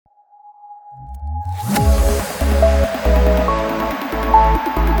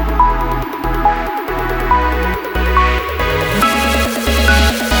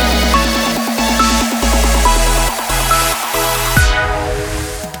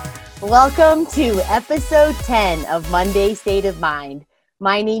Welcome to episode 10 of Monday State of Mind.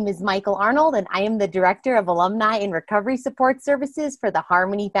 My name is Michael Arnold, and I am the Director of Alumni and Recovery Support Services for the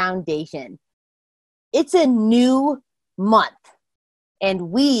Harmony Foundation. It's a new month,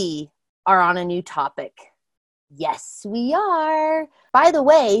 and we are on a new topic. Yes, we are. By the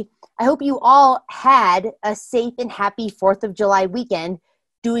way, I hope you all had a safe and happy 4th of July weekend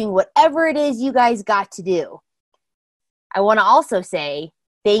doing whatever it is you guys got to do. I want to also say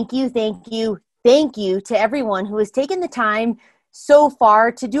thank you to everyone who has taken the time so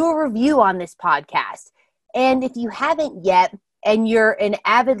far to do a review on this podcast. And if you haven't yet, and you're an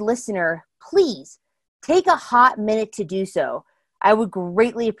avid listener, please take a hot minute to do so. I would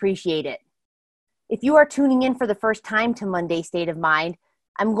greatly appreciate it. If you are tuning in for the first time to Monday State of Mind,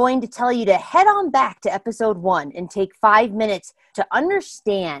 I'm going to tell you to head on back to episode 1 and take 5 minutes to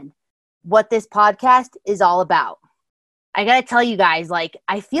understand what this podcast is all about. I got to tell you guys,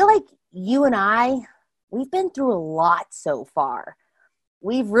 I feel like you and we've been through a lot so far.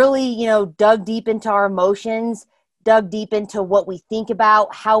 We've really, dug deep into our emotions, dug deep into what we think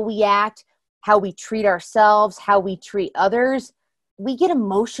about, how we act, how we treat ourselves, how we treat others. We get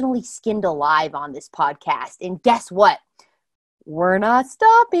emotionally skinned alive on this podcast. And guess what? We're not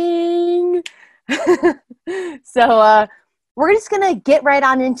stopping. So, we're just going to get right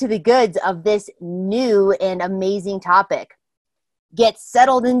on into the goods of this new and amazing topic. Get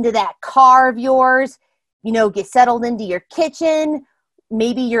settled into that car of yours, get settled into your kitchen.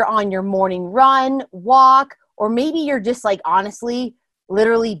 Maybe you're on your morning run, walk, or maybe you're just honestly,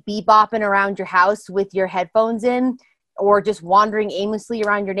 literally bebopping around your house with your headphones in, or just wandering aimlessly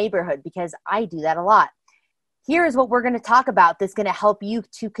around your neighborhood, because I do that a lot. Here is what we're going to talk about that's going to help you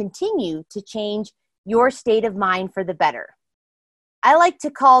to continue to change your state of mind for the better. I like to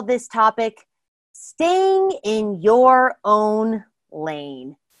call this topic staying in your own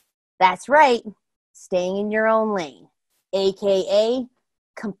lane. That's right, staying in your own lane, aka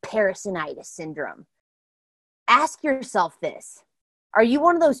comparisonitis syndrome. Ask yourself this. Are you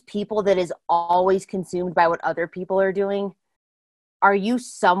one of those people that is always consumed by what other people are doing? Are you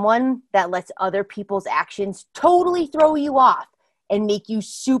someone that lets other people's actions totally throw you off and make you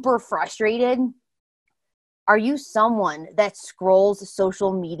super frustrated? Are you someone that scrolls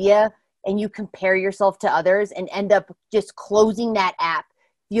social media and you compare yourself to others and end up just closing that app,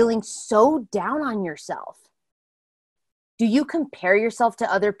 feeling so down on yourself? Do you compare yourself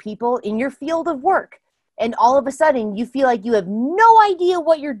to other people in your field of work and all of a sudden you feel like you have no idea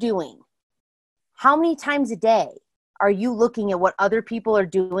what you're doing? How many times a day are you looking at what other people are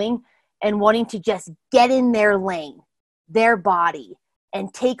doing and wanting to just get in their lane, their body,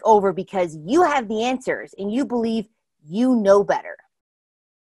 and take over because you have the answers and you believe you know better?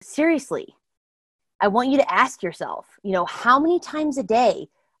 Seriously, I want you to ask yourself, how many times a day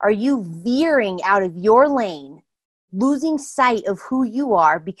are you veering out of your lane, losing sight of who you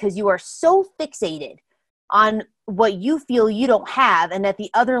are because you are so fixated on what you feel you don't have and that the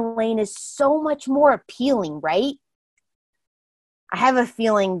other lane is so much more appealing, right? I have a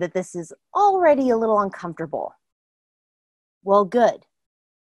feeling that this is already a little uncomfortable. Well, good.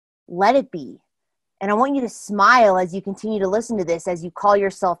 Let it be. And I want you to smile as you continue to listen to this, as you call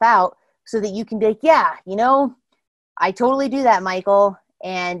yourself out, so that you can be like, yeah, I totally do that, Michael.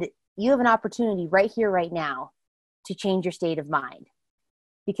 And you have an opportunity right here, right now, to change your state of mind.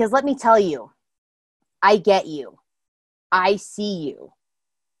 Because let me tell you, I get you. I see you.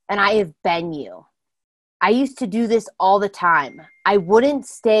 And I have been you. I used to do this all the time. I wouldn't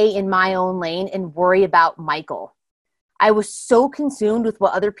stay in my own lane and worry about Michael. I was so consumed with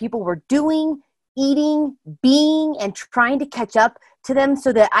what other people were doing, eating, being, and trying to catch up to them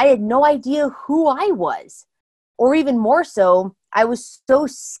so that I had no idea who I was. Or even more so, I was so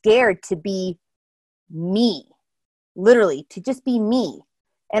scared to be me. Literally, to just be me.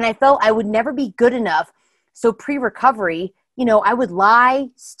 And I felt I would never be good enough. So pre-recovery, I would lie,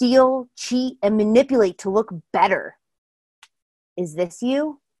 steal, cheat, and manipulate to look better. Is this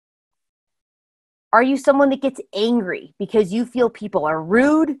you? Are you someone that gets angry because you feel people are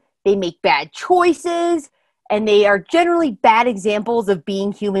rude, they make bad choices, and they are generally bad examples of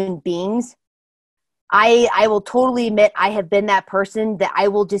being human beings? I will totally admit I have been that person that I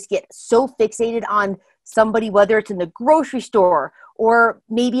will just get so fixated on somebody, whether it's in the grocery store or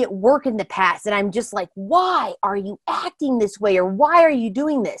maybe at work in the past. And I'm just like, why are you acting this way? Or why are you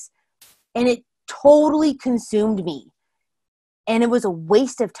doing this? And it totally consumed me. And it was a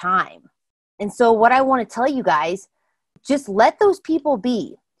waste of time. And so what I want to tell you guys, just let those people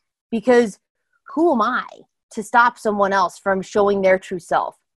be, because who am I to stop someone else from showing their true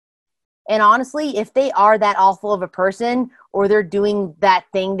self? And honestly, if they are that awful of a person, or they're doing that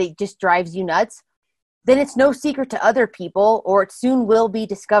thing that just drives you nuts, then it's no secret to other people, or it soon will be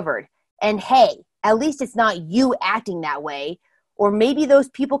discovered. And hey, at least it's not you acting that way. Or maybe those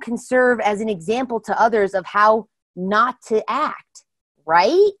people can serve as an example to others of how not to act,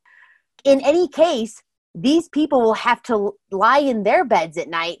 right? In any case, these people will have to lie in their beds at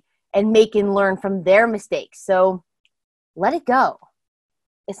night and make and learn from their mistakes. So let it go.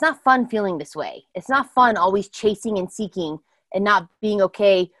 It's not fun feeling this way. It's not fun always chasing and seeking and not being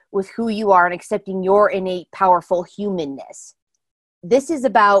okay with who you are and accepting your innate, powerful humanness. This is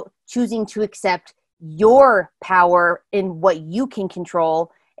about choosing to accept your power in what you can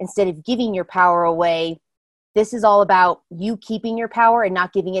control instead of giving your power away. This is all about you keeping your power and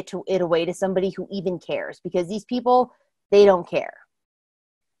not giving it away to somebody who even cares, because these people, they don't care.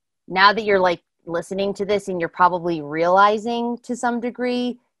 Now that you're like listening to this and you're probably realizing to some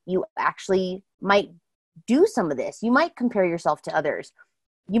degree, you actually might do some of this. You might compare yourself to others.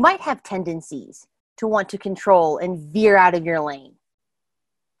 You might have tendencies to want to control and veer out of your lane.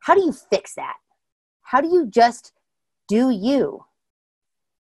 How do you fix that? How do you just do you?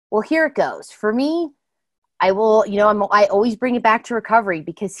 Well, here it goes. For me, I will, I always bring it back to recovery,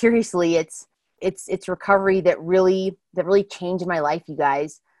 because seriously, it's recovery that really changed my life, you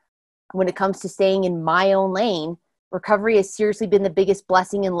guys. When it comes to staying in my own lane, recovery has seriously been the biggest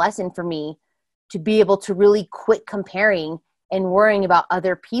blessing and lesson for me, to be able to really quit comparing and worrying about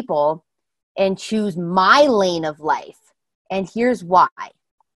other people and choose my lane of life. And here's why.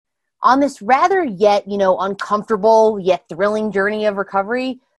 On this rather yet, uncomfortable yet thrilling journey of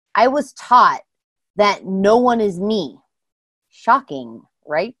recovery, I was taught that no one is me. Shocking,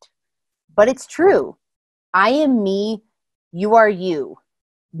 right? But it's true. I am me. You are you.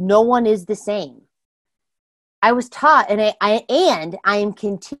 No one is the same. I was taught, and I am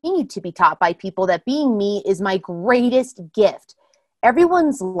continued to be taught by people, that being me is my greatest gift.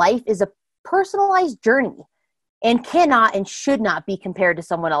 Everyone's life is a personalized journey and cannot and should not be compared to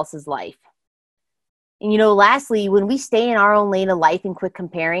someone else's life. And lastly, when we stay in our own lane of life and quit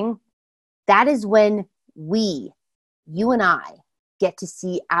comparing, that is when you and I, get to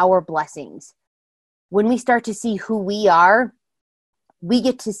see our blessings. When we start to see who we are, we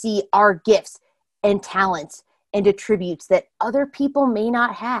get to see our gifts and talents and attributes that other people may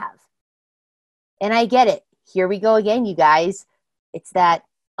not have. And I get it. Here we go again, you guys. It's that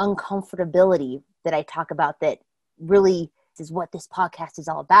uncomfortability that I talk about that really is what this podcast is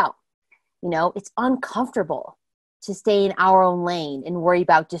all about. It's uncomfortable to stay in our own lane and worry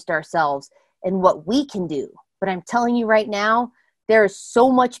about just ourselves and what we can do. But I'm telling you right now, there is so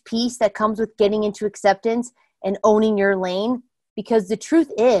much peace that comes with getting into acceptance and owning your lane, because the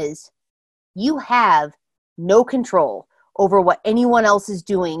truth is, you have no control over what anyone else is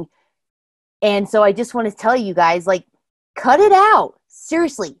doing. And so I just want to tell you guys, cut it out.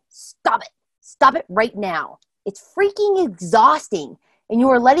 Seriously, stop it. Stop it right now. It's freaking exhausting. And you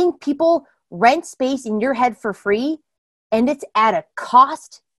are letting people rent space in your head for free, and it's at a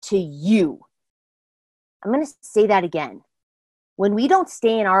cost to you. I'm going to say that again. When we don't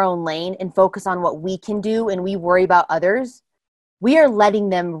stay in our own lane and focus on what we can do and we worry about others, we are letting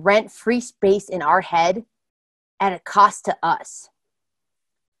them rent free space in our head at a cost to us.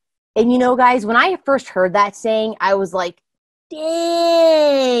 And guys, when I first heard that saying, I was like,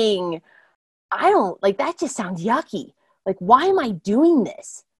 dang, that just sounds yucky. Why am I doing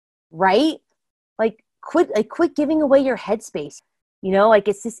this? Right? Quit giving away your headspace.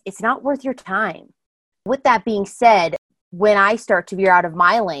 It's not worth your time. With that being said, when I start to veer out of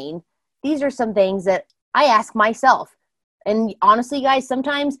my lane, these are some things that I ask myself. And honestly, guys,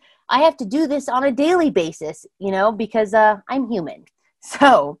 sometimes I have to do this on a daily basis, because I'm human.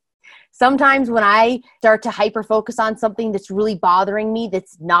 So sometimes when I start to hyper focus on something that's really bothering me,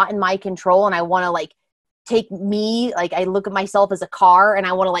 that's not in my control, and I want to take me, I look at myself as a car and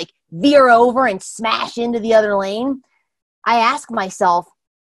I want to veer over and smash into the other lane, I ask myself,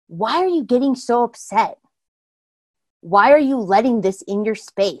 why are you getting so upset? Why are you letting this in your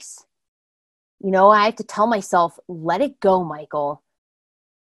space? I have to tell myself, let it go, Michael.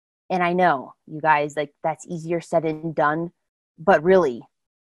 And I know, you guys, that's easier said than done, but really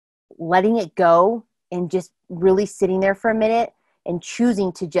letting it go and just really sitting there for a minute and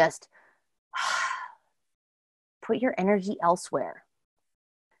choosing to just put your energy elsewhere.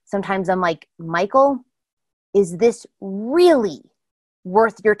 Sometimes I'm like, Michael, is this really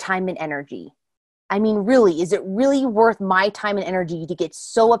worth your time and energy? I mean, really, is it really worth my time and energy to get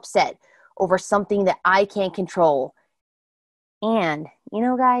so upset over something that I can't control? And,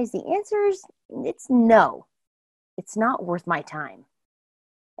 guys, the answer is it's no. It's not worth my time.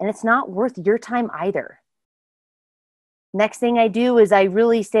 And it's not worth your time either. Next thing I do is I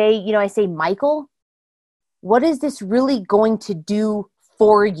really say, I say, Michael, what is this really going to do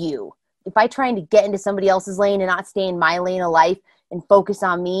for you? If I try to get into somebody else's lane and not stay in my lane of life and focus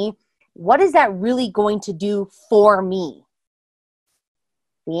on me, what is that really going to do for me?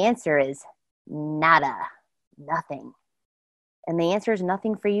 The answer is nada, nothing. And the answer is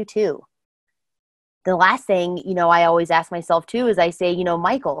nothing for you too. The last thing, I always ask myself too, is I say,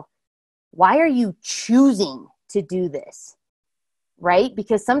 Michael, why are you choosing to do this? Right?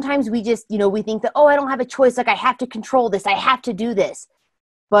 Because sometimes we just, we think that, I don't have a choice. Like I have to control this. I have to do this.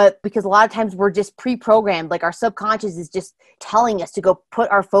 But because a lot of times we're just pre-programmed, like our subconscious is just telling us to go put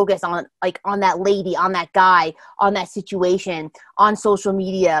our focus on that lady, on that guy, on that situation, on social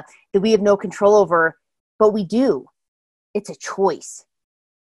media that we have no control over, but we do. It's a choice.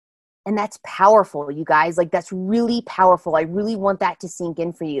 And that's powerful, you guys. Like that's really powerful. I really want that to sink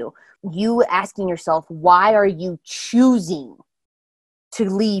in for you. You asking yourself, why are you choosing to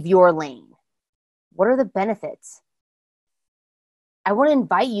leave your lane? What are the benefits? I want to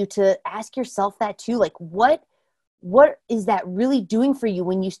invite you to ask yourself that too. Like what is that really doing for you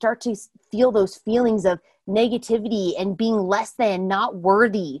when you start to feel those feelings of negativity and being less than, not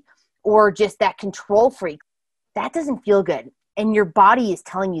worthy, or just that control freak? That doesn't feel good. And your body is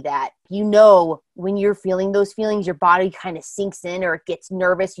telling you that. When you're feeling those feelings, your body kind of sinks in or it gets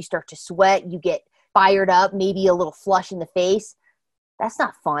nervous. You start to sweat. You get fired up, maybe a little flush in the face. That's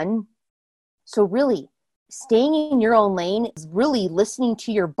not fun. So really, staying in your own lane is really listening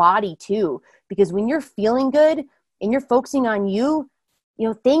to your body too. Because when you're feeling good and you're focusing on you,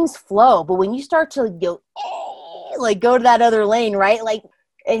 things flow. But when you start to go to that other lane, right? Like,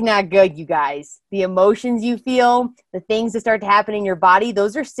 it's not good, you guys. The emotions you feel, the things that start to happen in your body,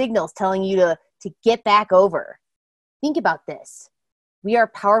 those are signals telling you to get back over. Think about this. We are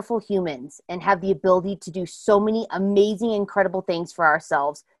powerful humans and have the ability to do so many amazing, incredible things for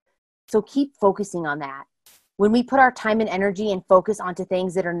ourselves. So keep focusing on that. When we put our time and energy and focus onto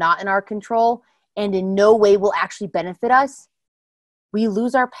things that are not in our control and in no way will actually benefit us, we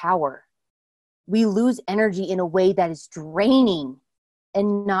lose our power. We lose energy in a way that is draining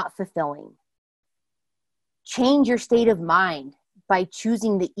and not fulfilling. Change your state of mind by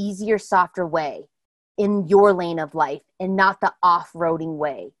choosing the easier, softer way in your lane of life and not the off-roading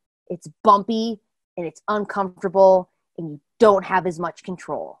way. It's bumpy and it's uncomfortable and you don't have as much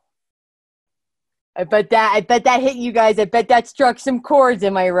control. I bet that hit you guys. I bet that struck some chords.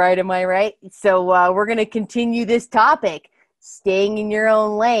 Am I right? So we're going to continue this topic, staying in your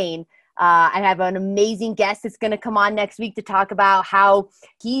own lane. I have an amazing guest that's going to come on next week to talk about how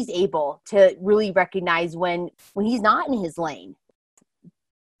he's able to really recognize when he's not in his lane.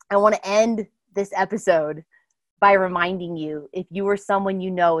 I want to end this episode by reminding you, if you or someone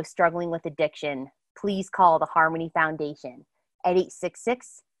is struggling with addiction, please call the Harmony Foundation at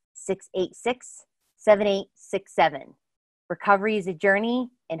 866-686-7867. Recovery is a journey,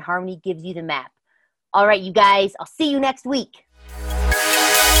 and Harmony gives you the map. All right, you guys, I'll see you next week.